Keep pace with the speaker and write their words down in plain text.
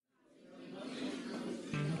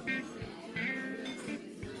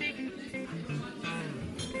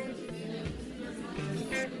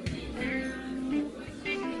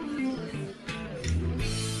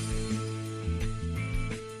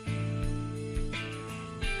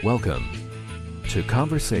Welcome to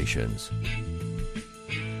Conversations.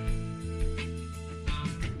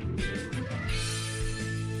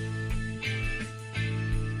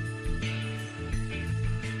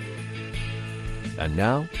 And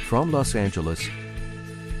now, from Los Angeles,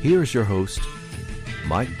 here's your host,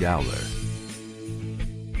 Mike Dowler.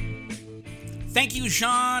 Thank you,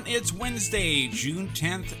 Sean. It's Wednesday, June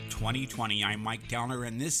 10th, 2020. I'm Mike Dowler,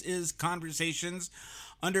 and this is Conversations.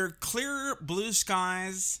 Under clear blue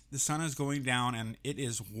skies, the sun is going down, and it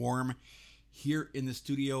is warm here in the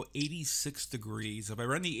studio, 86 degrees. If I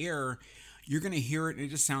run the air, you're going to hear it, and it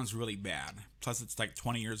just sounds really bad. Plus, it's like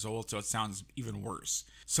 20 years old, so it sounds even worse.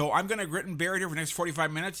 So I'm going to grit and bear it here for the next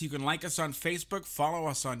 45 minutes. You can like us on Facebook, follow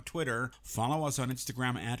us on Twitter, follow us on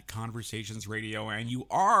Instagram at Conversations Radio, and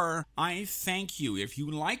I thank you. If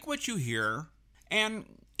you like what you hear, and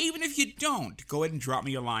even if you don't, go ahead and drop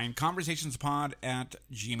me a line,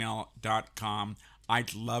 conversationspod@gmail.com.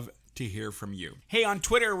 I'd love to hear from you. Hey, on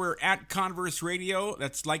Twitter, we're at Converse Radio.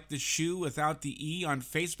 That's like the shoe without the E. On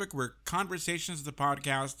Facebook, we're Conversations the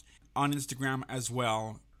Podcast. On Instagram as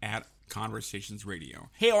well, at Conversations Radio.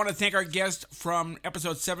 Hey, I want to thank our guest from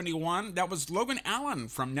episode 71. That was Logan Allen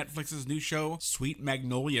from Netflix's new show, Sweet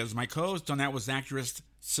Magnolias. My co-host on that was actress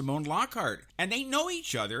Simone Lockhart. And they know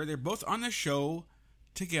each other. They're both on the show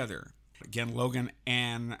together. Again, Logan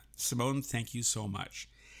and Simone, thank you so much.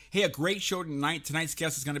 Hey, a great show tonight. Tonight's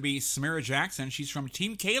guest is going to be Samara Jackson. She's from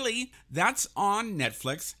Team Kaylee. That's on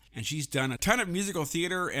Netflix. And she's done a ton of musical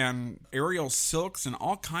theater and aerial silks and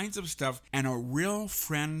all kinds of stuff. And a real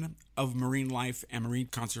friend of marine life and marine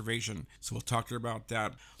conservation. So we'll talk to her about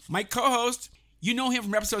that. My co-host, you know him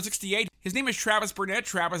from episode 68. His name is Travis Burnett.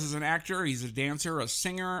 Travis is an actor. He's a dancer, a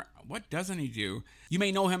singer. What doesn't he do? You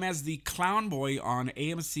may know him as the clown boy on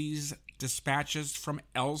AMC's Dispatches from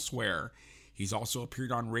Elsewhere. He's also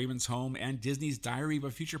appeared on Raven's Home and Disney's Diary of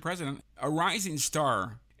a Future President. A rising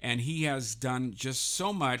star, and he has done just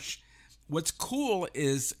so much. What's cool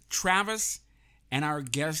is Travis and our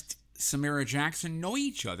guest, Samara Jackson, know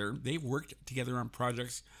each other. They've worked together on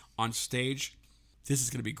projects on stage. This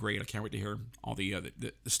is going to be great. I can't wait to hear all the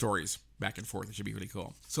stories back and forth. It should be really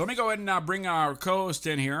cool. So let me go ahead and bring our co-host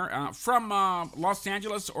in here. From Los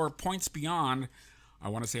Angeles or points beyond, I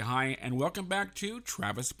want to say hi and welcome back to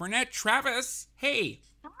Travis Burnett. Travis, hey.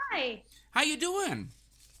 Hi. How you doing?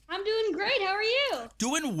 I'm doing great. How are you?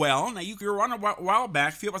 Doing well. Now, you were on a while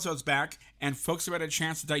back, a few episodes back, and folks have had a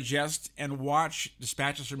chance to digest and watch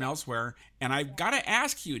Dispatches from Elsewhere. And I've got to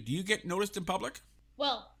ask you, do you get noticed in public?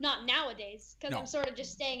 Well, not nowadays, because I'm sort of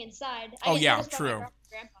just staying inside. Oh, yeah, true.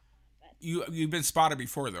 Grandpa, but... You've been spotted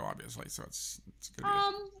before, though, obviously, so it's good.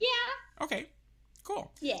 Yeah. Okay,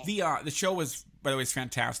 cool. Yeah. The show was, by the way, is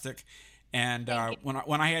fantastic. And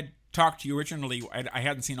when I had talked to you originally, I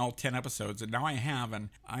hadn't seen all 10 episodes, and now I have, and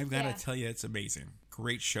I've got to tell you, it's amazing.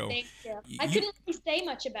 Great show. Thank you. I couldn't really say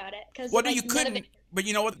much about it. Well, no, you couldn't, but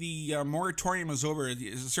you know what? The moratorium was over.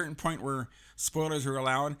 There's a certain point where spoilers are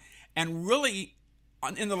allowed, and really,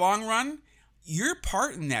 in the long run, your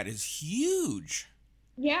part in that is huge.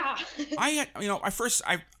 Yeah. I first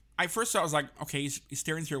thought, I was like, okay, he's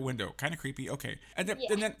staring through a window, kind of creepy. Okay, and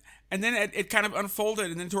then it kind of unfolded,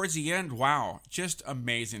 and then towards the end, wow, just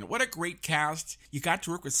amazing! What a great cast! You got to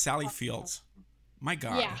work with Sally Fields. My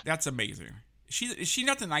God, that's amazing. Is she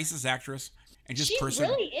not the nicest actress? And just she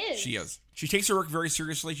really is. She is. She takes her work very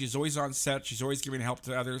seriously. She's always on set. She's always giving help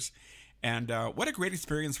to others. And what a great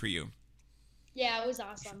experience for you. Yeah, it was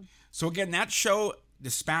awesome. So again, that show,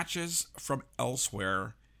 Dispatches from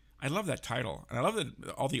Elsewhere. I love that title. And I love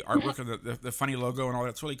all the artwork and the funny logo and all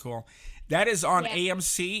that's really cool. That is on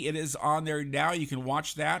AMC. It is on there now. You can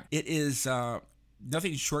watch that. It is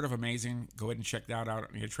nothing short of amazing. Go ahead and check that out.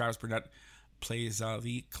 Travis Burnett plays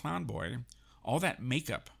the clown boy. All that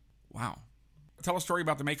makeup. Wow. Tell a story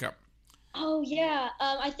about the makeup. Oh, yeah.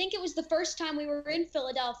 I think it was the first time we were in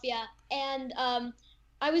Philadelphia, and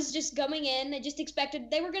I was just going in. I just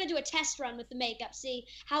expected they were going to do a test run with the makeup, see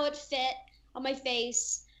how it fit on my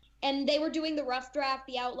face. And they were doing the rough draft,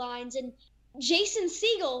 the outlines, and Jason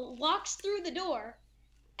Segel walks through the door,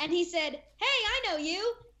 and he said, "Hey, I know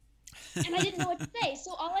you." And I didn't know what to say,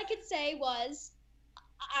 so all I could say was,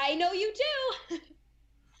 "I know you too."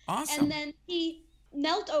 Awesome. And then he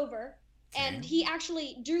knelt over, and he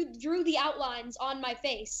actually drew the outlines on my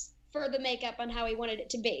face for the makeup on how he wanted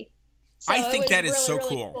it to be. So I think that is really, so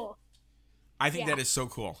really cool. I think that is so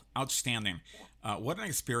cool. Outstanding. What an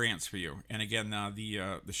experience for you. And again,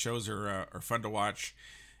 the shows are fun to watch.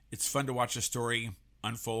 It's fun to watch a story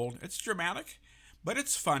unfold. It's dramatic, but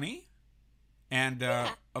it's funny. And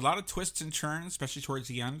a lot of twists and turns, especially towards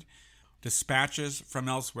the end. Dispatches from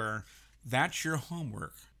Elsewhere. That's your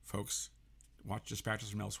homework. folks. Watch Dispatches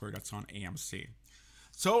from Elsewhere. That's on AMC.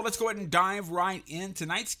 So let's go ahead and dive right in.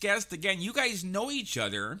 Tonight's guest, again, you guys know each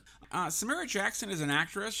other. Samara Jackson is an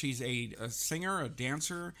actress. She's a singer, a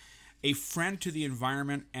dancer, a friend to the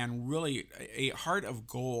environment, and really a heart of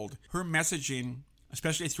gold. Her messaging,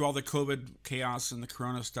 especially through all the COVID chaos and the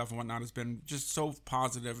corona stuff and whatnot, has been just so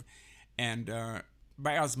positive. And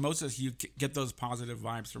by osmosis, you get those positive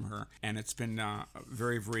vibes from her. And it's been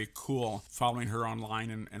very, very cool following her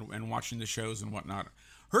online and watching the shows and whatnot.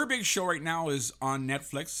 Her big show right now is on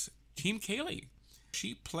Netflix, Team Kaylee.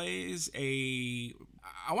 She plays I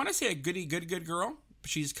want to say a goody good girl.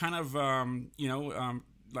 She's kind of,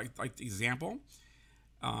 like the example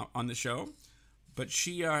on the show. But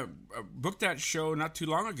she booked that show not too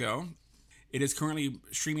long ago. It is currently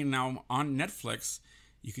streaming now on Netflix.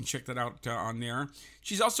 You can check that out on there.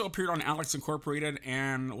 She's also appeared on Alex Incorporated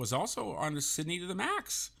and was also on Sydney to the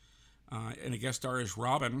Max. And a guest star is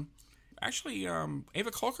Robin. Actually,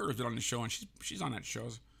 Ava Kolker has been on the show, and she's on that show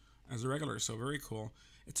as a regular, so very cool.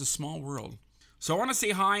 It's a small world. So I want to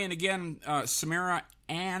say hi, and again, Samara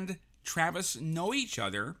and Travis know each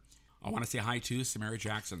other. I want to say hi to Samara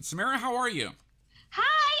Jackson. Samara, how are you?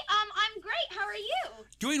 Hi, I'm great. How are you?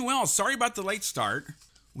 Doing well. Sorry about the late start.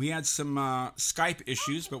 We had some Skype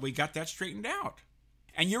issues, but we got that straightened out.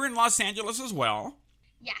 And you're in Los Angeles as well.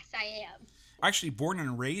 Yes, I am. Actually born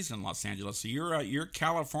and raised in Los Angeles, so you're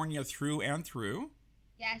California through and through.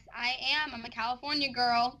 Yes, I am. I'm a California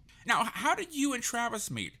girl. Now, how did you and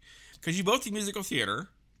Travis meet? Because you both do musical theater.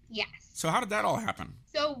 Yes. So how did that all happen?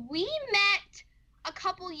 So we met a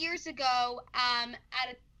couple years ago,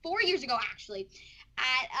 4 years ago actually,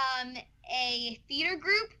 at a theater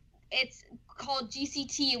group. It's called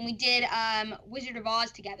GCT, and we did Wizard of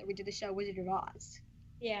Oz together. We did the show Wizard of Oz.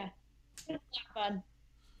 Yeah. It was a lot of fun.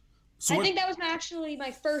 So I think that was actually my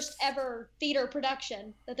first ever theater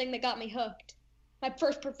production, the thing that got me hooked. My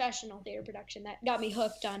first professional theater production that got me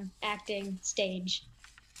hooked on acting, stage.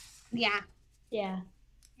 Yeah. Yeah.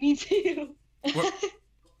 Me too.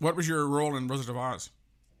 What was your role in Wizard of Oz?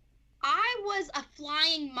 I was a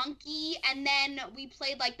flying monkey, and then we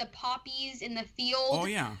played like the poppies in the field. Oh,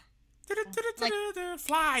 yeah. Like-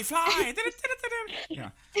 Fly. Yeah.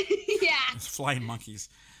 Yeah. It's flying monkeys.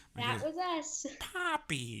 That was us.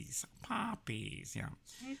 Poppies. Yeah.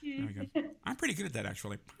 Mm-hmm. Very good. I'm pretty good at that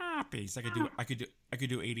actually. Poppies. I could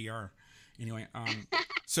do ADR. Anyway,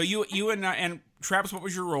 so you and Travis, what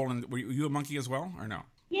was your role? And were you a monkey as well, or no?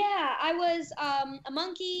 Yeah, I was a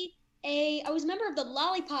monkey. I was a member of the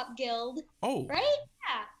Lollipop Guild. Oh. Right?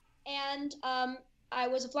 Yeah. And I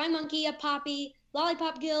was a flying monkey, a poppy,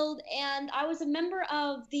 Lollipop Guild, and I was a member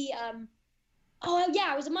of the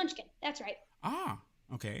I was a munchkin. That's right. Ah.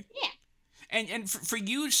 Okay. Yeah. And for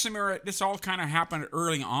you, Samara, this all kind of happened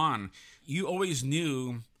early on. You always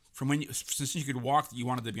knew from since you could walk that you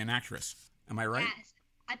wanted to be an actress. Am I right? Yes,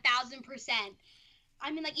 1,000%.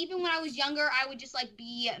 I mean, like, even when I was younger, I would just, like,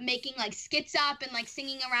 be making, like, skits up and, like,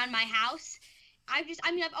 singing around my house. I've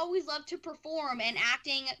always loved to perform, and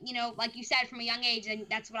acting, like you said, from a young age, and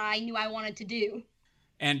that's what I knew I wanted to do.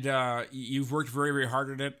 And you've worked very, very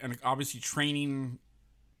hard at it, and obviously training,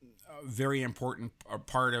 a very important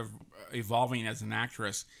part of evolving as an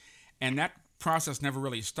actress. And that process never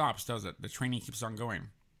really stops, does it? The training keeps on going.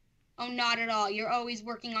 Oh, not at all. You're always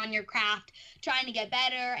working on your craft, trying to get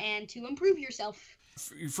better and to improve yourself.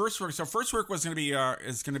 First work was going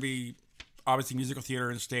to be obviously musical theater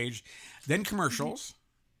and stage, then commercials.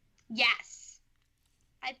 Yes.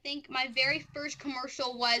 I think my very first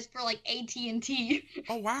commercial was for like AT&T.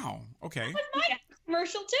 Oh wow. Okay. That was my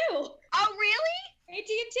commercial too. Oh really?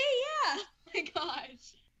 AT&T, yeah. Oh my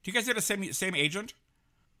gosh. Do you guys get the same agent?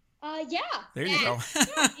 Yeah. There you go.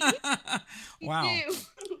 Wow. You do.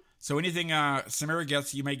 So anything Samara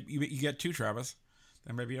gets, you get two, Travis.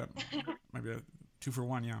 Then maybe a 2 for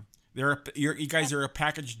 1. Yeah. You guys are a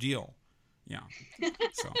package deal. Yeah.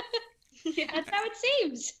 So. Yeah. That's how it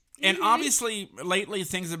seems. And obviously, lately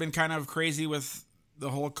things have been kind of crazy with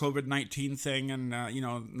the whole COVID-19 thing, and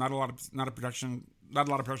not a lot of production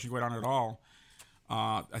going on at all.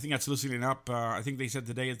 I think that's loosening up. I think they said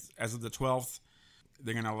today, as of the 12th,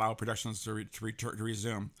 they're going to allow productions to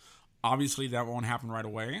resume. Obviously, that won't happen right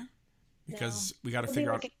away because we got to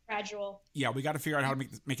figure out. Gradual. Yeah, we got to figure out how to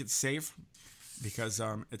make it safe because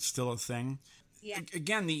it's still a thing. Yeah.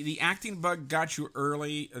 Again, the acting bug got you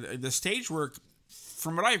early. The stage work,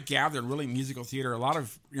 from what I've gathered, really musical theater. A lot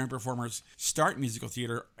of young performers start musical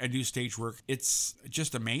theater and do stage work. It's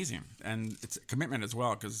just amazing, and it's a commitment as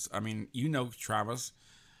well. Because Travis.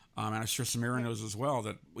 And I'm sure Samara knows as well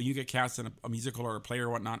that when you get cast in a musical or a play or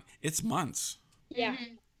whatnot, it's months. Yeah.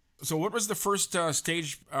 Mm-hmm. So what was the first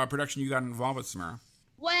stage production you got involved with, Samara?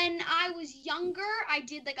 When I was younger, I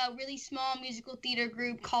did like a really small musical theater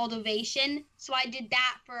group called Ovation. So I did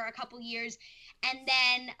that for a couple years. And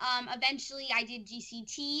then eventually I did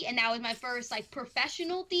GCT, and that was my first like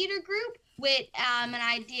professional theater group. And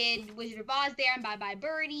I did Wizard of Oz there and Bye Bye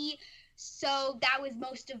Birdie. So that was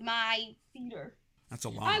most of my theater. That's a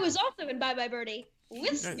long. I was also in Bye Bye Birdie.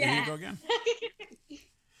 There you go again.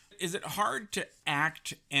 Is it hard to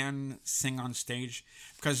act and sing on stage?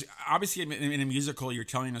 Because obviously in a musical, you're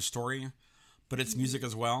telling a story, but it's music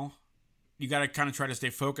as well. You got to kind of try to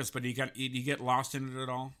stay focused, but you get lost in it at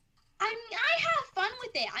all? I mean, I have fun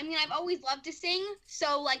with it. I mean, I've always loved to sing,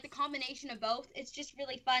 so like the combination of both, it's just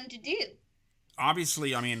really fun to do.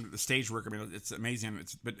 Obviously, I mean, the stage work, I mean, it's amazing.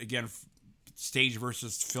 But again, stage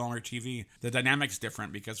versus film or TV, the dynamic's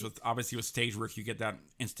different because with stage work, you get that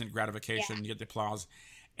instant gratification, you get the applause.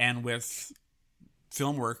 And with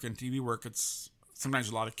film work and TV work, it's sometimes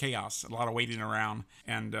a lot of chaos, a lot of waiting around,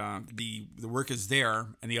 and the work is there,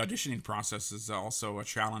 and the auditioning process is also a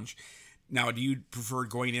challenge. Now, do you prefer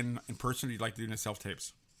going in person, or do you like doing the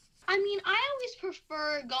self-tapes? I mean, I always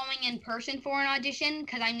prefer going in person for an audition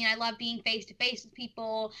because, I mean, I love being face-to-face with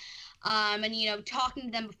people and, you know, talking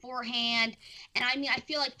to them beforehand. And, I mean, I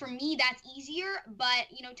feel like for me that's easier, but,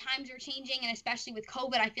 you know, times are changing, and especially with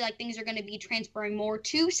COVID, I feel like things are going to be transferring more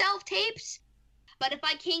to self-tapes. But if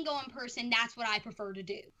I can go in person, that's what I prefer to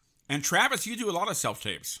do. And Travis, you do a lot of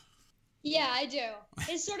self-tapes. Yeah, I do.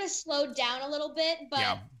 It's sort of slowed down a little bit,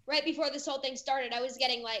 but right before this whole thing started, I was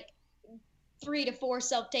getting like 3 to 4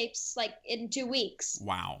 self-tapes like in 2 weeks.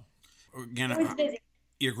 Wow. Again, busy.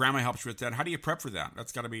 Your grandma helps you with that. How do you prep for that?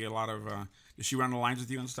 That's got to be a lot of, does she run the lines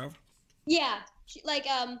with you and stuff? Yeah.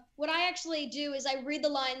 What I actually do is I read the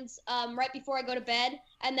lines right before I go to bed,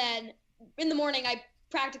 and then in the morning I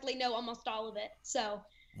practically know almost all of it. So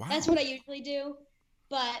that's what I usually do.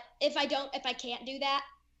 But if I can't do that,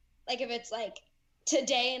 like if it's like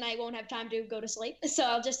today and I won't have time to go to sleep, so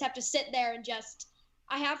I'll just have to sit there and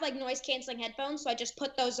I have like noise canceling headphones, so I just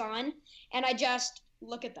put those on and I just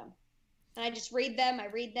look at them. And I just read them,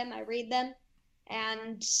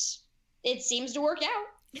 and it seems to work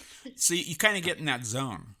out. So you kind of get in that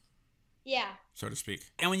zone. Yeah. So to speak.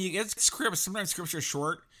 And when you get scripts, sometimes scripts are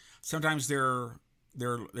short, sometimes they're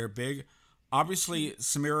big. Obviously,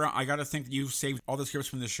 Samira, I got to think you've saved all the scripts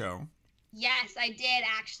from the show. Yes, I did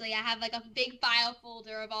actually. I have like a big file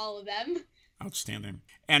folder of all of them. Outstanding.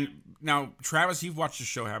 And now, Travis, you've watched the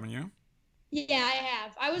show, haven't you? Yeah, I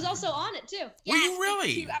have. I was also on it too. Were you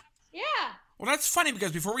really? Yeah. Well, that's funny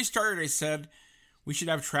because before we started, I said we should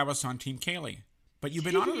have Travis on Team Kaylee, but you've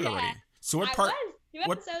been on it already. So what part? I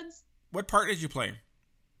was. 2 episodes. What part did you play?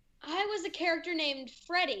 I was a character named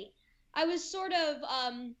Freddie. I was sort of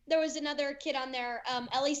there was another kid on there,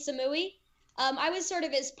 Ellie Samui. I was sort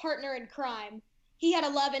of his partner in crime. He had a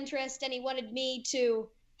love interest, and he wanted me to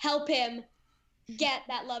help him get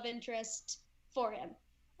that love interest for him.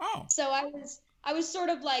 Oh. So I was sort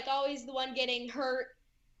of like always the one getting hurt,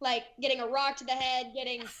 like getting a rock to the head,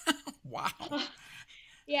 getting wow.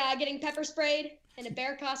 Getting pepper sprayed in a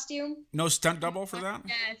bear costume. No stunt double for that?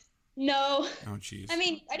 Yes. No. Oh jeez. I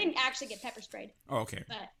mean, I didn't actually get pepper sprayed. Oh, okay.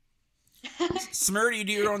 But Samira, do you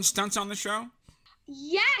do your own stunts on the show?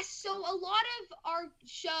 Yes, so a lot of our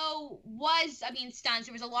show was, stunts.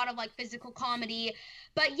 There was a lot of, like, physical comedy.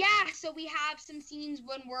 But, yeah, so we have some scenes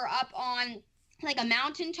when we're up on, like, a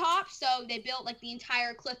mountaintop. So they built, like, the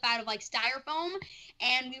entire cliff out of, like, styrofoam.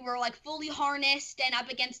 And we were, like, fully harnessed and up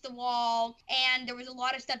against the wall. And there was a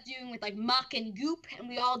lot of stuff doing with, like, muck and goop. And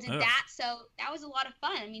we all did that. So that was a lot of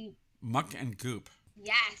fun. Muck and goop.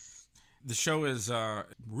 Yes. The show is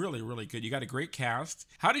really, really good. You got a great cast.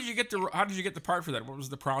 How did you get the part for that? What was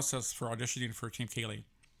the process for auditioning for Team Kaylee?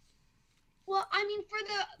 Well, for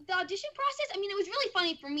the audition process, it was really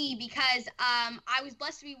funny for me because I was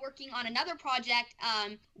blessed to be working on another project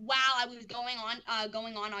while I was going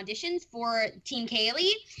on auditions for Team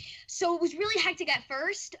Kaylee. So it was really hectic at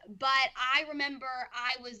first, but I remember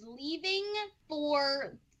I was leaving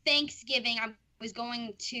for Thanksgiving. I was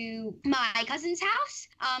going to my cousin's house.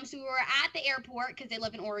 So we were at the airport because they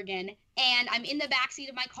live in Oregon, and I'm in the backseat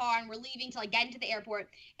of my car, and we're leaving to like get into the airport,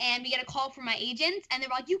 and we get a call from my agent, and they're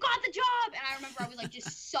like, "You got the job!" And I remember I was like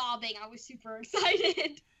just sobbing. I was super excited.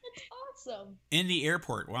 That's awesome. In the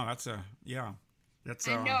airport. Wow, that's I know,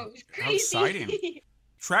 it was crazy. How exciting.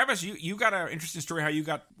 Travis, you got an interesting story how you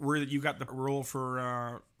got the role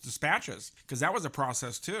for Dispatches, because that was a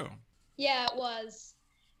process too. Yeah, it was.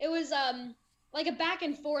 It was like a back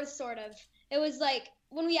and forth sort of. It was like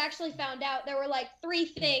when we actually found out, there were like 3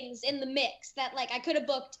 things in the mix that like I could have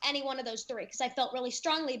booked any one of those 3 because I felt really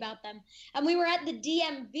strongly about them. And we were at the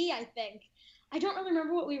DMV, I think. I don't really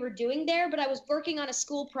remember what we were doing there, but I was working on a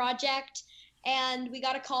school project, and we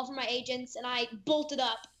got a call from my agents, and I bolted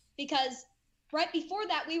up because right before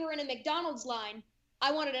that, we were in a McDonald's line.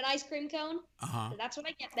 I wanted an ice cream cone. So that's what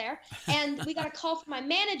I get there. And we got a call from my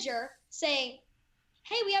manager saying,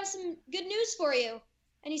 hey, we have some good news for you.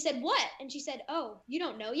 And he said, what? And she said, oh, you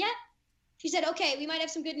don't know yet? She said, okay, we might have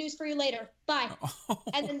some good news for you later. Bye.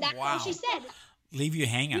 And then that's all she said. Leave you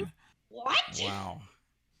hanging. What? Wow.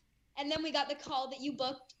 And then we got the call that you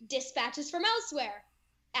booked dispatches from elsewhere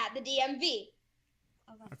at the DMV.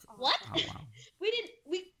 What? Oh, wow.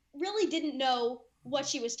 We really didn't know what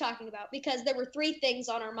she was talking about because there were 3 things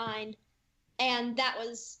on our mind, and that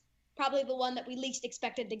was probably the one that we least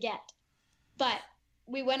expected to get. But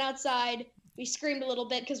we went outside. We screamed a little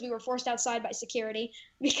bit because we were forced outside by security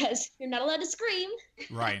because you're not allowed to scream.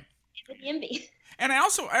 Right. At the DMV. And I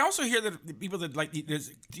also hear that the people that like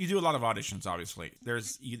you do a lot of auditions. Obviously,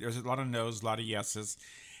 there's a lot of no's, a lot of yeses.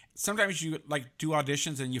 Sometimes you like do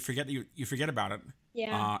auditions and you forget about it.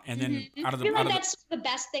 Yeah. And then out of I the feel like that's the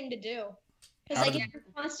best thing to do because like if you're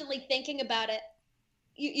constantly thinking about it,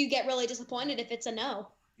 you get really disappointed if it's a no.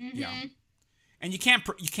 Yeah. And you can't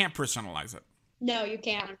personalize it. No, you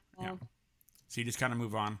can't. Yeah. So you just kind of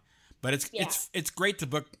move on. But it's great to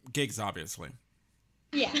book gigs, obviously.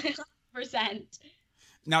 Yeah. 100%.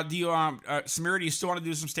 Now, do you, Samira, do you still want to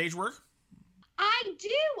do some stage work? I do.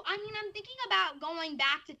 I mean, I'm thinking about going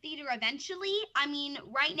back to theater eventually. I mean,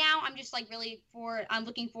 right now, I'm just like I'm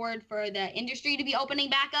looking forward for the industry to be opening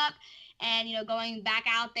back up and, you know, going back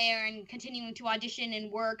out there and continuing to audition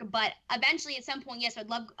and work. But eventually, at some point, yes, I'd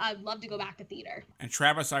love to go back to theater. And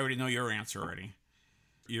Travis, I already know your answer already.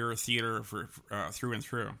 You're a theater for through and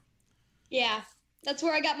through. Yeah, that's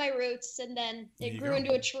where I got my roots, and then it grew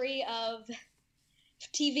into a tree of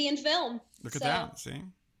TV and film. Look at that, see?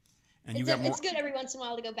 And it's good every once in a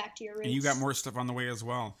while to go back to your roots. And you got more stuff on the way as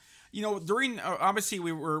well. You know, during obviously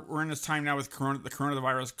we're in this time now with the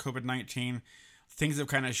coronavirus, COVID-19. Things have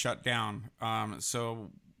kind of shut down. So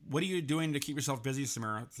what are you doing to keep yourself busy,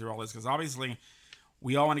 Samira, through all this? Because obviously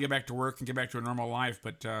we all want to get back to work and get back to a normal life,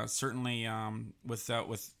 but certainly with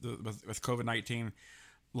COVID-19,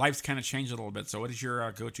 life's kind of changed a little bit. So what is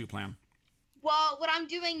your go-to plan? Well, what I'm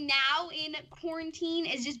doing now in quarantine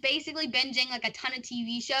is just basically binging like a ton of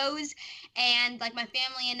TV shows, and like my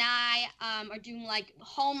family and I are doing like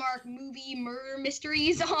Hallmark movie murder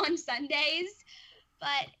mysteries on Sundays.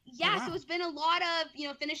 But yeah, So it's been a lot of, you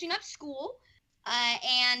know, finishing up school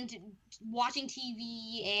and watching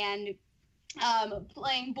TV and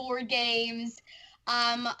playing board games.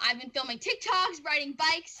 I've been filming TikToks, riding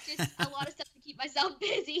bikes, just a lot of stuff to keep myself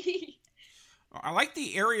busy. I like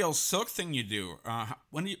the aerial silk thing you do.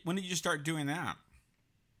 When did you start doing that?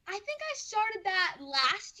 I think I started that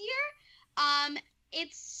last year.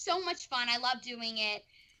 It's so much fun. I love doing it.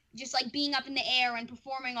 Just like being up in the air and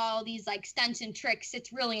performing all these like stunts and tricks.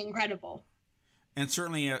 It's really incredible. And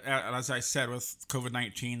certainly, as I said, with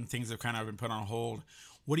COVID-19, things have kind of been put on hold.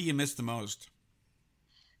 What do you miss the most?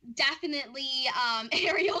 Definitely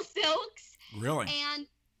aerial silks. Really? And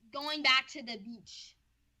going back to the beach.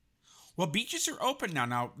 Well, beaches are open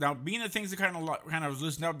now. Now, being the things that kind of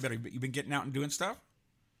loosened up a bit, you've been getting out and doing stuff?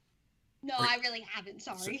 No, I really haven't.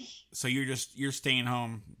 Sorry. So you're staying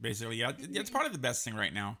home, basically. Yeah, it's probably the best thing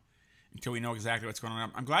right now until we know exactly what's going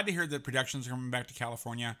on. I'm glad to hear that productions are coming back to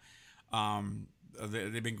California.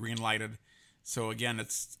 They've been green lighted. So again,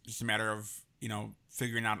 it's just a matter of, you know,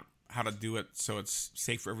 figuring out how to do it so it's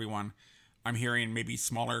safe for everyone. I'm hearing maybe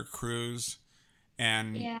smaller crews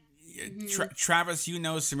and Travis, you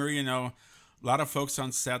know, Samira, you know, a lot of folks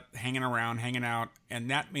on set hanging around, hanging out,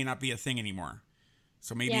 and that may not be a thing anymore.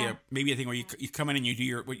 So maybe a thing where you come in and you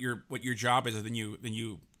do what your job is, and then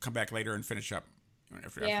you come back later and finish up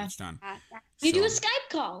after it's done. You do a Skype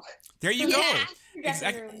call. There you go.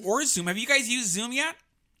 Exactly. Or Zoom. Have you guys used Zoom yet?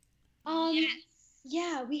 Yes.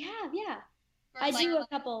 Yeah, we have. Yeah, I do a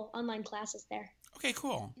couple online classes there. Okay,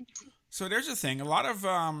 cool. So there's a thing. A lot of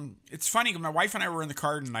it's funny. My wife and I were in the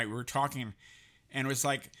car tonight. We were talking, and it's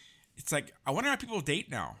like I wonder how people date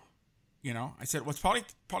now. You know, I said, well, it's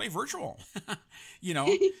probably virtual. You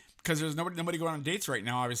know, because there's nobody going on dates right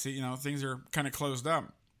now. Obviously, you know, things are kind of closed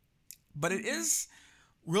up. But it is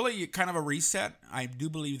really kind of a reset. I do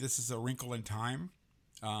believe this is a wrinkle in time,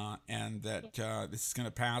 and that this is going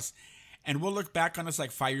to pass. And we'll look back on this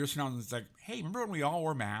like 5 years from now, and it's like, hey, remember when we all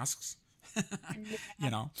wore masks?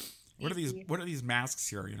 You know, what are these masks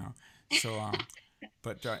here? You know, so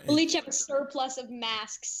But We'll each have a surplus of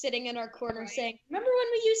masks sitting in our corner saying, remember when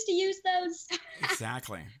we used to use those?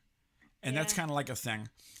 Exactly. And that's kind of like a thing.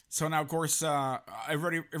 So now, of course,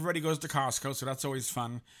 everybody goes to Costco, so that's always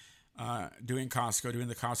fun, doing the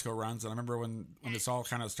Costco runs. And I remember when this all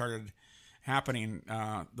kind of started happening,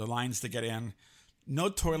 the lines to get in, no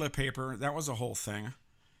toilet paper, that was a whole thing.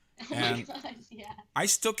 Oh my gosh, yeah. I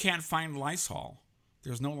still can't find Lysol.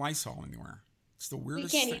 There's no Lysol anywhere. It's the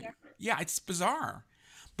weirdest thing. Either. Yeah, it's bizarre.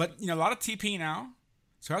 But, a lot of TP now,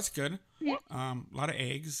 so that's good. Yeah. A lot of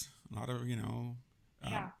eggs, a lot of,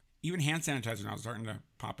 even hand sanitizer now is starting to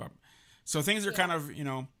pop up. So things are kind of,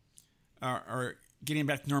 are getting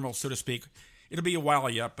back to normal, so to speak. It'll be a while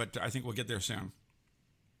yet, but I think we'll get there soon.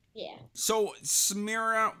 Yeah. So,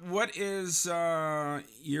 Samira, what is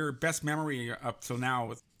your best memory up till now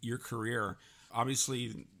with your career?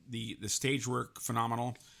 Obviously, the stage work,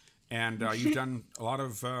 phenomenal. And you've done a lot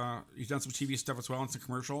of, you've done some TV stuff as well and some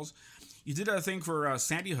commercials. You did a thing for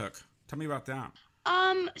Sandy Hook. Tell me about that.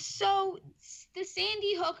 So the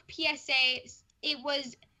Sandy Hook PSA, it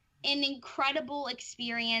was an incredible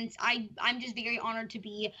experience. I'm just very honored to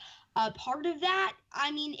be a part of that.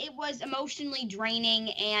 I mean, it was emotionally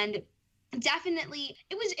draining, and definitely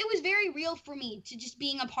it was very real for me to just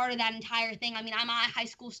being a part of that entire thing. I mean, I'm a high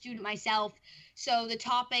school student myself, so the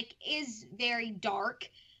topic is very dark,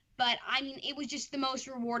 but I mean, it was just the most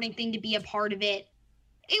rewarding thing to be a part of it.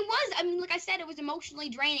 It was, I mean, like I said, it was emotionally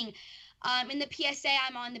draining. In the PSA,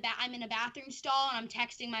 I'm in a bathroom stall and I'm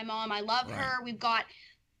texting my mom. I love her. We've got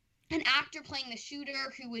an actor playing the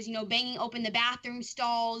shooter who was, banging open the bathroom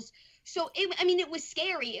stalls. So, it was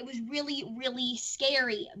scary. It was really, really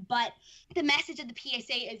scary. But the message of the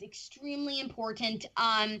PSA is extremely important,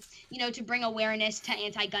 to bring awareness to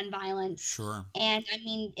anti-gun violence. Sure. And,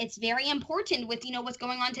 it's very important with, what's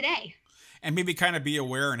going on today. And maybe kind of be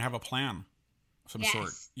aware and have a plan of some sort,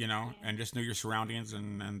 Yeah. and just know your surroundings.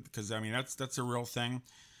 And because, that's a real thing.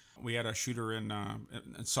 We had a shooter in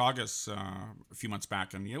Saugus a few months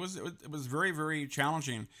back, and it was very, very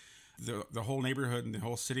challenging. The whole neighborhood and the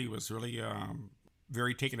whole city was really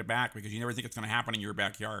very taken aback because you never think it's going to happen in your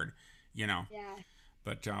backyard, Yeah.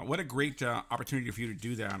 But what a great opportunity for you to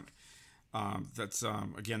do that. That's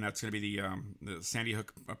again, that's going to be the Sandy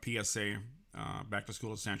Hook PSA Back to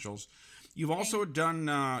School Essentials. You've also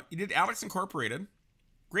done you did Alex Incorporated,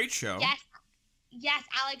 great show. Yes,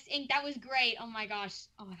 Alex Inc. That was great. Oh my gosh,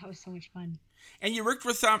 that was so much fun. And you worked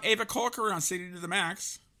with Ava Kolker on City to the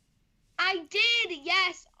Max. I did,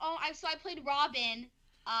 yes. So I played Robin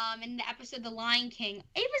in the episode The Lion King.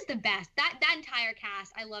 Ava's the best. That entire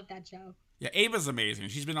cast, I love that show. Yeah, Ava's amazing.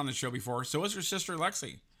 She's been on the show before. So is her sister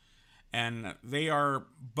Lexi, and they are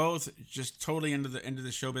both just totally into the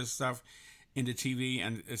showbiz stuff, into TV.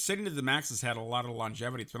 And City to the Max has had a lot of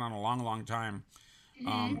longevity. It's been on a long, long time.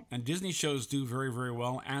 Mm-hmm. And Disney shows do very, very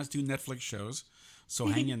well, as do Netflix shows. So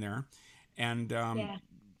hang in there. And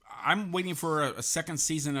I'm waiting for a second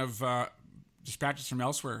season of Dispatches from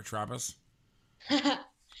Elsewhere, Travis.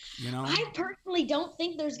 I personally don't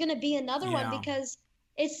think there's going to be another one because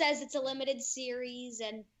it says it's a limited series.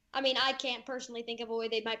 And, I can't personally think of a way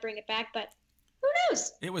they might bring it back, but who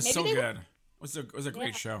knows? It was so good. It was a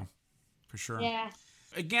great show, for sure. Yeah.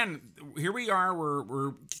 Again, here we are.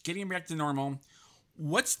 We're getting back to normal.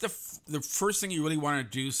 What's the first thing you really want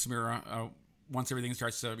to do, Samira, once everything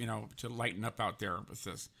starts to, to lighten up out there with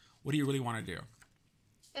this? What do you really want to do?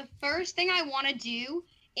 The first thing I want to do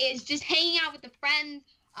is just hanging out with the friends,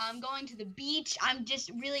 going to the beach. I'm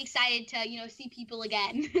just really excited to, see people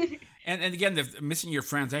again. and again, missing your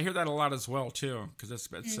friends. I hear that a lot as well, too, because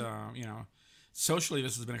it's socially,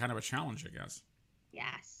 this has been kind of a challenge, I guess.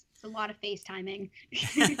 Yes. It's a lot of FaceTiming.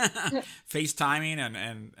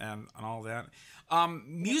 FaceTiming and all that.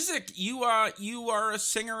 Music, you are a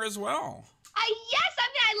singer as well. Yes,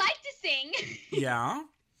 I like to sing. Yeah.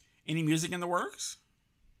 Any music in the works?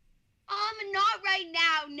 Not right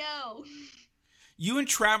now, no. You and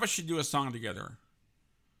Travis should do a song together.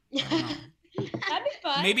 That'd be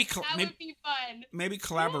fun. Maybe that would be fun. Maybe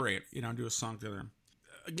collaborate, do a song together.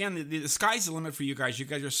 Again, the sky's the limit for you guys. You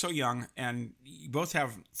guys are so young, and you both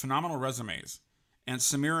have phenomenal resumes. And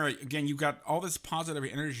Samira, again, you've got all this positive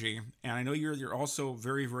energy, and I know you're also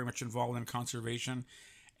very, very much involved in conservation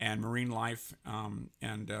and marine life,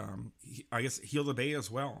 and I guess Heal the Bay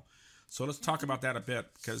as well. So let's talk about that a bit,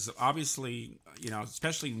 because obviously,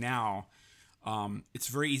 especially now, it's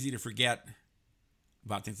very easy to forget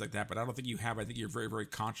about things like that. But I don't think you have. I think you're very, very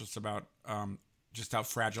conscious about just how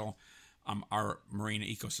fragile our marine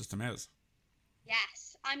ecosystem is.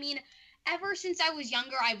 Yes. ever since I was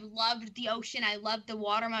younger, I've loved the ocean. I loved the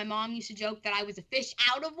water. My mom used to joke that I was a fish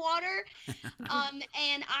out of water.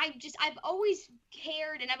 And I've always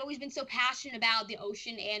cared, and I've always been so passionate about the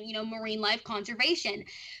ocean and, marine life conservation.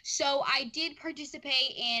 So I did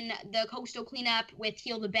participate in the coastal cleanup with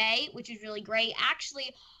Heal the Bay, which is really great.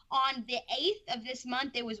 Actually, on the 8th of this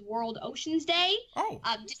month, it was World Oceans Day. Oh.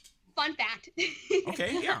 Just fun fact.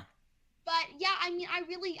 Okay, yeah. But yeah, I mean, I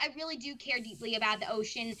really do care deeply about the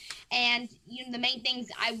ocean, and the main things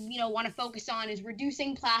I want to focus on is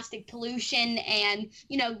reducing plastic pollution and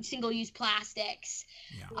single-use plastics.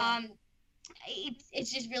 Yeah.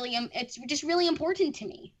 It's just really important to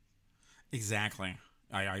me. Exactly.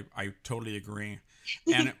 I totally agree.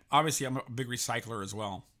 And obviously, I'm a big recycler as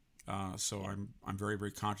well, so I'm very,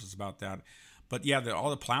 very conscious about that. But yeah,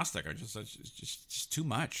 all the plastic, it's just too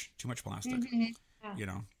much plastic. Mm-hmm.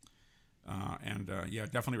 Yeah,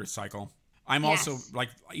 definitely recycle. I'm also like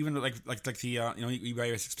the you buy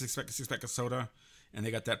a six pack of soda, and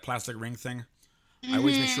they got that plastic ring thing. I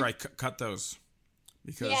always make sure I cut those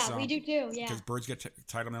because we do too. Yeah, because birds get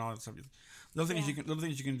tied on and all that stuff. Little things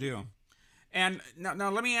you can do. And now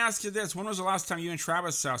let me ask you this: when was the last time you and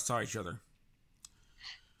Travis saw each other?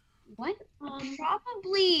 What?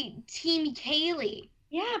 Probably Team Kaylee.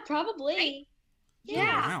 Yeah, probably. Right?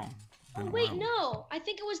 Yeah. Wow. Oh wait, no. I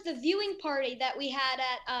think it was the viewing party that we had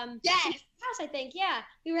at Yes. house. I think. Yeah,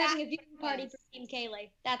 we were having a viewing party for Team Kaylee.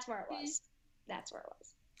 That's where it was. That's where it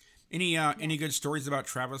was. Any good stories about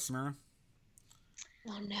Travis, Samara?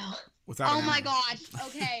 Oh no. Oh my gosh.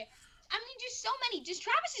 Okay. I mean, just so many. Just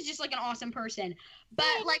Travis is just like an awesome person.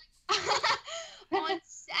 But like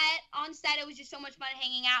on set, it was just so much fun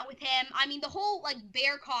hanging out with him. I mean, the whole like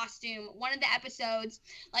bear costume. One of the episodes,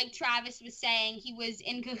 like Travis was saying, he was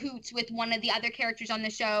in cahoots with one of the other characters on the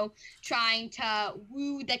show, trying to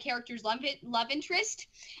woo the character's love interest,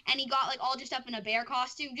 and he got like all dressed up in a bear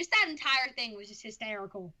costume. Just that entire thing was just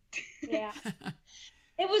hysterical. Yeah.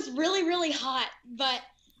 It was really, really hot, but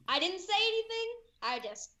I didn't say anything. I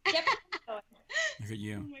just kept going. Look at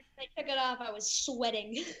you. When I took it off, I was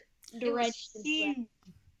sweating. Drenched in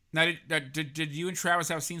sweat. Now, did you and Travis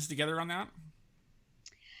have scenes together on that?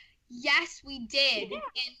 Yes, we did.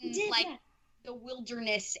 Yeah, the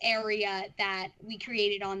wilderness area that we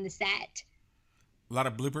created on the set. A lot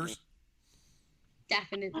of bloopers?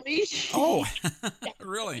 Definitely. Oh,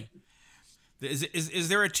 really? Is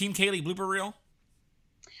there a Team Kaylee blooper reel?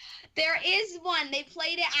 There is one. They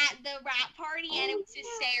played it at the rap party, and it was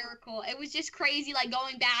hysterical. It was just crazy, like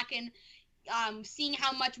going back and seeing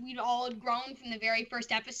how much we'd all had grown from the very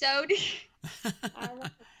first episode.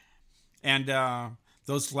 And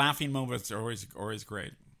those laughing moments are always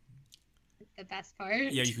great. The best part.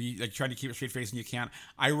 Yeah, you like trying to keep a straight face and you can't.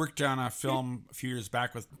 I worked on a film a few years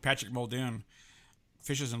back with Patrick Muldoon,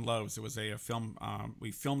 Fishes and Loaves. It was a film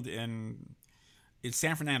we filmed in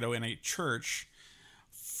San Fernando in a church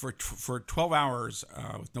for 12 hours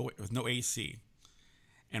with no AC,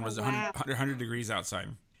 and it was 100 degrees outside.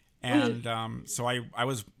 And so I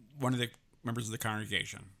was one of the members of the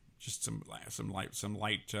congregation, just some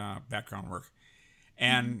light background work,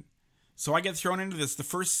 and so I get thrown into this. The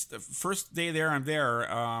first day there, I'm there.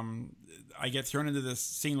 I get thrown into this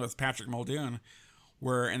scene with Patrick Muldoon,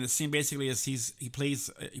 and the scene basically is he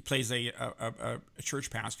plays a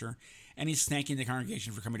church pastor, and he's thanking the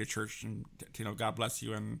congregation for coming to church and God bless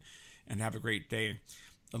you and have a great day,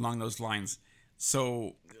 along those lines.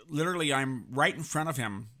 So literally, I'm right in front of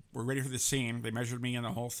him. We're ready for the scene. They measured me and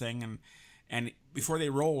the whole thing, and before they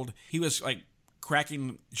rolled, he was like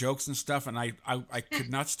cracking jokes and stuff, and I could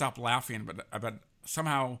not stop laughing. But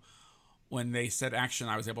somehow, when they said action,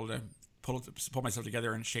 I was able to pull myself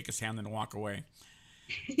together and shake his hand and walk away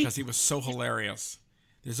because he was so hilarious.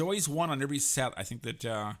 There's always one on every set. I think that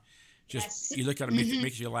you look at it,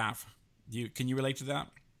 makes you laugh. Can you relate to that?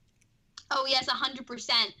 Oh yes,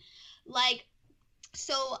 100%. Like,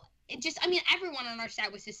 so. Everyone on our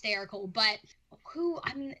set was hysterical, but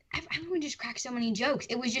everyone just cracked so many jokes.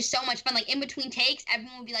 It was just so much fun. Like, in between takes,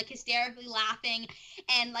 everyone would be, like, hysterically laughing,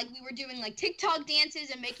 and, like, we were doing, like, TikTok dances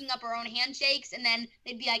and making up our own handshakes, and then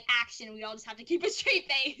they'd be, like, action, and we'd all just have to keep a straight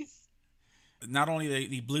face. Not only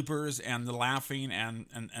the bloopers and the laughing and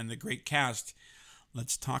the great cast,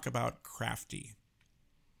 let's talk about Crafty.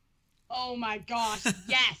 Oh, my gosh,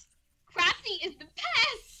 yes. Crafty is the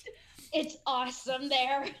best! It's awesome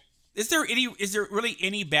there. Is there really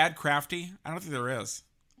any bad Crafty? I don't think there is.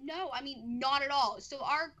 No, I mean, not at all. So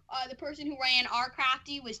the person who ran our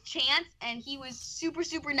Crafty was Chance, and he was super,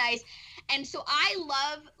 super nice. And so I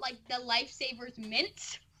love, like, the Lifesavers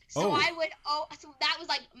mints. So so that was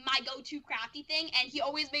like my go-to crafty thing, and he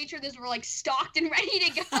always made sure those were like stocked and ready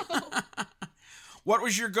to go. What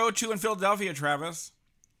was your go-to in Philadelphia, Travis?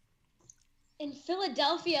 In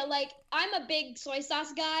Philadelphia, like, I'm a big soy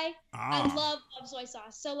sauce guy. I love soy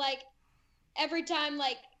sauce. So, like, every time,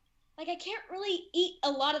 like I can't really eat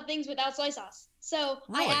a lot of things without soy sauce. So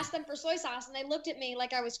Really? I asked them for soy sauce, and they looked at me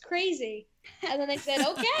like I was crazy. And then they said,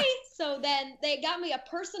 okay. So then they got me a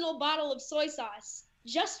personal bottle of soy sauce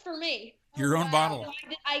just for me. Your own bottle.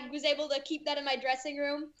 So I was able to keep that in my dressing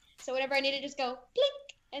room. So whenever I needed, just go blink,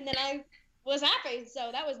 and then I was happy. So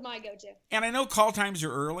that was my go-to. And I know call times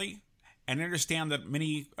are early, and I understand that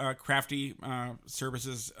many crafty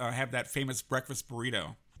services have that famous breakfast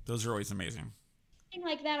burrito. Those are always amazing. Something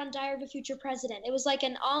like that on Diary of a Future President. It was like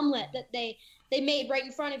an omelet that they made right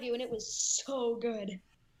in front of you, and it was so good.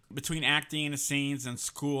 Between acting, scenes, and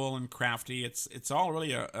school and crafty, it's all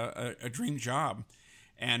really a dream job.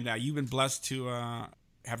 And you've been blessed to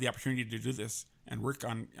have the opportunity to do this and work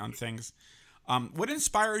on things. What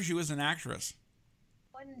inspires you as an actress?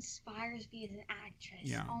 What inspires me as an actress?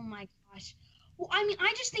 Yeah. Oh my gosh. Well, I mean,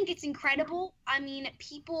 I just think it's incredible. I mean,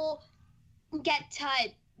 people get to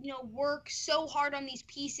work so hard on these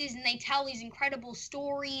pieces, and they tell these incredible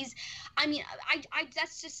stories. I mean, I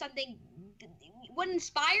that's just something. What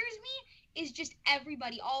inspires me is just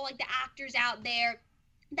everybody, all like the actors out there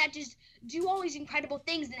that just do all these incredible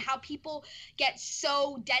things, and how people get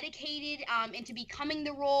so dedicated into becoming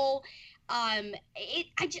the role.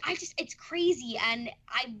 It's crazy, and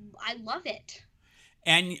I love it.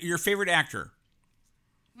 And your favorite actor?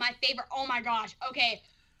 My favorite. Oh my gosh. Okay.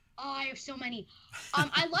 Oh, I have so many.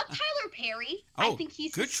 I love Tyler Perry. I think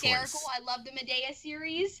he's hysterical. Choice. I love the Medea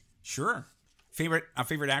series. Sure. Favorite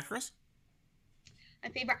actress? My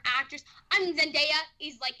favorite actress. I mean, Zendaya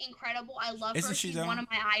is like incredible. I love her. She's one of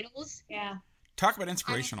my idols. Yeah. Talk about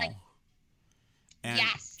inspirational. And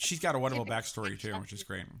yes. She's got a wonderful backstory too, which is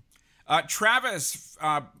great. Travis,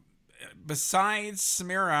 besides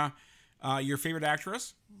Samira, your favorite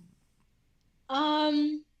actress?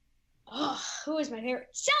 Who is my favorite?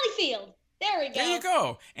 Sally Field. There we go. There you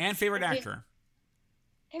go. And favorite actor?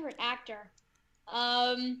 Favorite actor.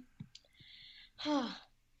 Oh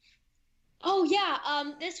yeah.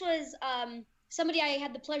 This was somebody I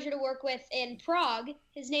had the pleasure to work with in Prague.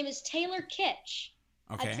 His name is Taylor Kitsch.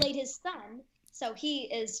 Okay. I played his son, so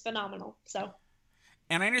he is phenomenal. So.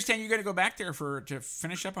 And I understand you're going to go back there to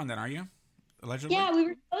finish up on that, are you? Allegedly. Yeah, we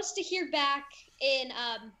were supposed to hear back in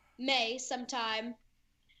May sometime.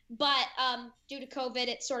 But due to COVID,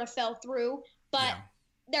 it sort of fell through. But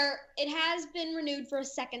it has been renewed for a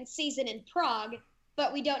second season in Prague,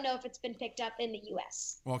 but we don't know if it's been picked up in the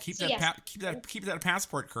U.S. Well, keep that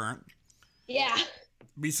passport current. Yeah.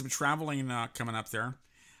 Be some traveling coming up there.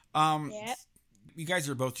 Yeah. You guys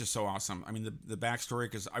are both just so awesome. I mean, the backstory,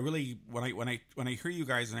 because I really when I hear you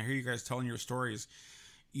guys and I hear you guys telling your stories,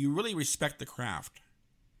 you really respect the craft,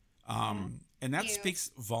 and that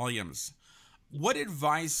speaks volumes. What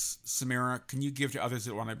advice, Samira, can you give to others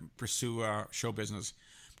that want to pursue show business?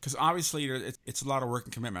 Because obviously it's a lot of work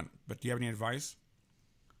and commitment, but do you have any advice?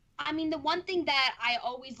 I mean, the one thing that I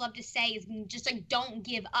always love to say is just like, don't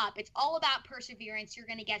give up. It's all about perseverance. You're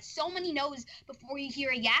going to get so many no's before you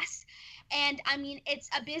hear a yes. And I mean, it's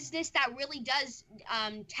a business that really does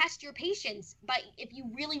test your patience. But if you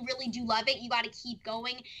really, really do love it, you got to keep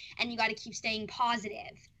going, and you got to keep staying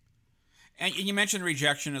positive. And you mentioned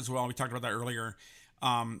rejection as well. We talked about that earlier.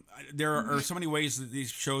 There are so many ways that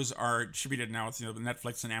these shows are distributed now. It's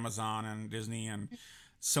Netflix and Amazon and Disney and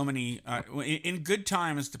so many. In good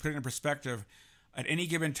times, to put it in perspective, at any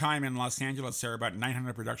given time in Los Angeles, there are about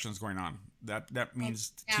 900 productions going on. That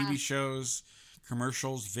means TV shows,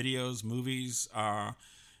 commercials, videos, movies.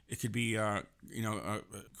 It could be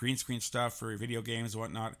green screen stuff for video games and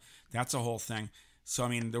whatnot. That's a whole thing. So I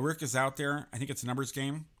mean, the work is out there. I think it's a numbers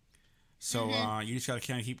game. So you just got to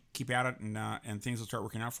kind of keep at it, and things will start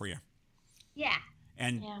working out for you. Yeah.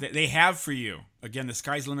 And they have for you. Again, the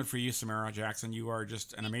sky's the limit for you, Samira Jackson. You are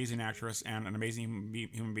just an amazing actress and an amazing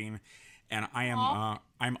human being. And I am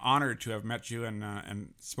I'm honored to have met you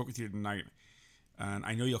and spoke with you tonight. And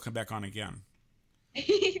I know you'll come back on again.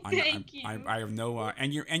 Thank you. I have no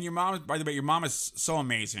and your mom. By the way, your mom is so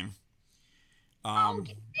amazing. Thank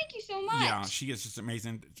you so much. Yeah, she is just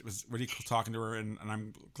amazing. It was really cool talking to her, and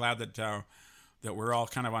I'm glad that that we're all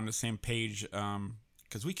kind of on the same page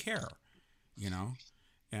because we care,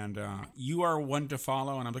 And you are one to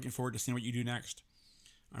follow, and I'm looking forward to seeing what you do next.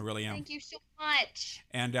 I really am. Thank you so much.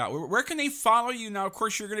 And where can they follow you now? Of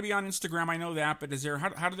course, you're going to be on Instagram. I know that, but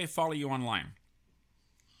how do they follow you online?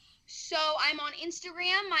 So I'm on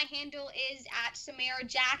Instagram. My handle is at Samara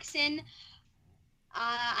Jackson.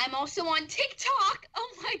 I'm also on TikTok. Oh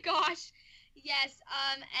my gosh. Yes.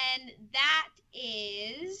 And that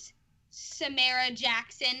is Samara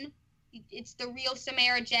Jackson. It's the real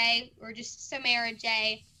Samara J, or just Samara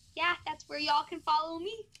J. Yeah, that's where y'all can follow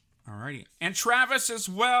me. Alrighty. And Travis as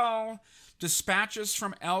well. Dispatches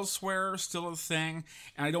from Elsewhere, still a thing.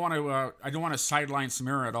 And I don't want to sideline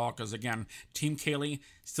Samara at all, because again, Team Kaylee,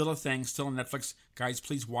 still a thing, still on Netflix. Guys,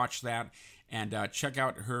 please watch that and check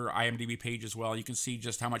out her IMDb page as well. You can see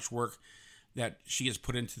just how much work that she has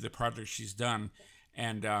put into the project she's done,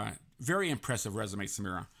 and very impressive resume,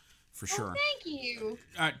 Samara, for sure. Thank you.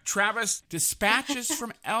 Travis, Dispatches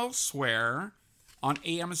from Elsewhere on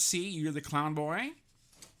AMC. You're the clown boy.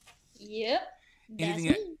 Yep. That's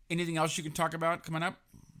me. Anything else you can talk about coming up?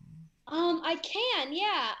 I can,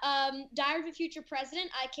 yeah. Diary of a Future President,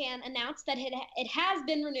 I can announce that it has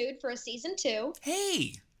been renewed for a season 2.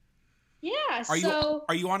 Hey. Yeah.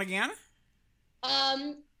 Are you on again?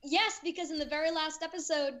 Yes, because in the very last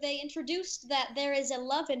episode they introduced that there is a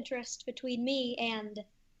love interest between me and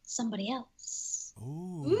somebody else.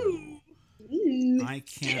 Ooh. I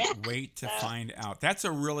can't wait to find out. That's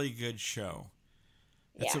a really good show.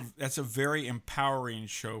 That's a very empowering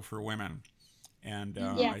show for women, and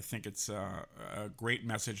I think it's a great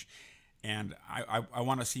message, and I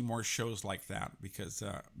want to see more shows like that, because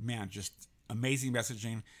man, just amazing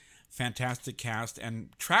messaging, fantastic cast, and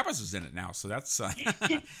Travis is in it now, so that's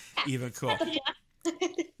even cool.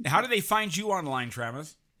 How do they find you online,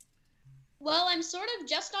 Travis? Well, I'm sort of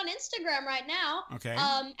just on Instagram right now. Okay.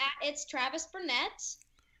 It's Travis Burnett.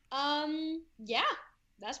 Yeah,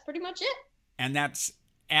 that's pretty much it. And that's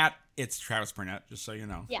it's Travis Burnett, just so you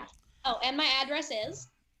know. Yeah. Oh, and my address is.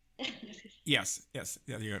 Yes. Yeah,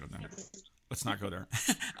 you go there. Let's not go there.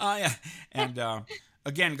 Yeah. And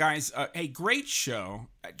again, guys, hey, great show.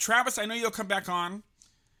 Travis, I know you'll come back on.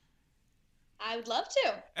 I would love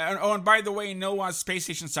to. And by the way, no space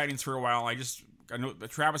station sightings for a while. I know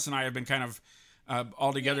Travis and I have been kind of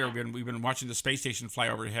all together. Yeah. We've been watching the space station fly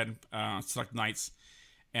overhead select nights,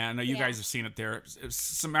 and I know you guys have seen it there.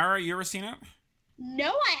 Samara, you ever seen it?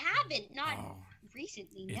 No, I haven't. Not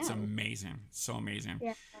recently. No. It's amazing. So amazing.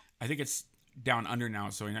 Yeah. I think it's down under now,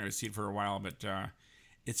 so we're not going to see it for a while, but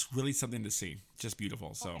it's really something to see. Just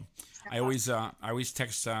beautiful. So I always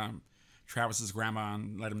text Travis's grandma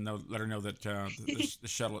and let her know that the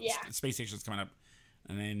shuttle, the space station is coming up.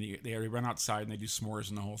 And then they run outside and they do s'mores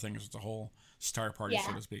and the whole thing. It's a whole star party,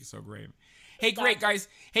 so to speak. So great. Hey, great, guys.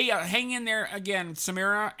 Hey, hang in there again.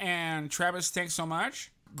 Samara and Travis, thanks so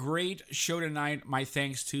much. Great show tonight. My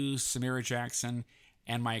thanks to Samara Jackson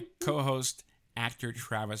and my co-host, actor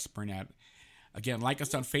Travis Burnett. Again, like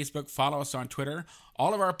us on Facebook, follow us on Twitter.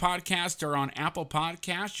 All of our podcasts are on Apple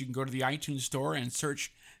Podcasts. You can go to the iTunes store and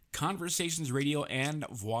search Conversations Radio, and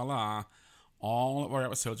voila. All of our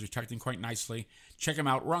episodes are tucked in quite nicely. Check them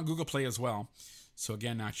out. We're on Google Play as well. So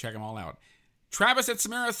again, check them all out. Travis and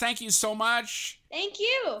Samara, thank you so much. Thank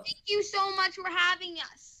you. Thank you so much for having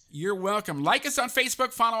us. You're welcome. Like us on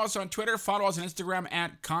Facebook, follow us on Twitter, follow us on Instagram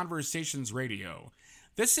at Conversations Radio.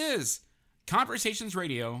 This is Conversations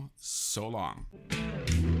Radio. So long.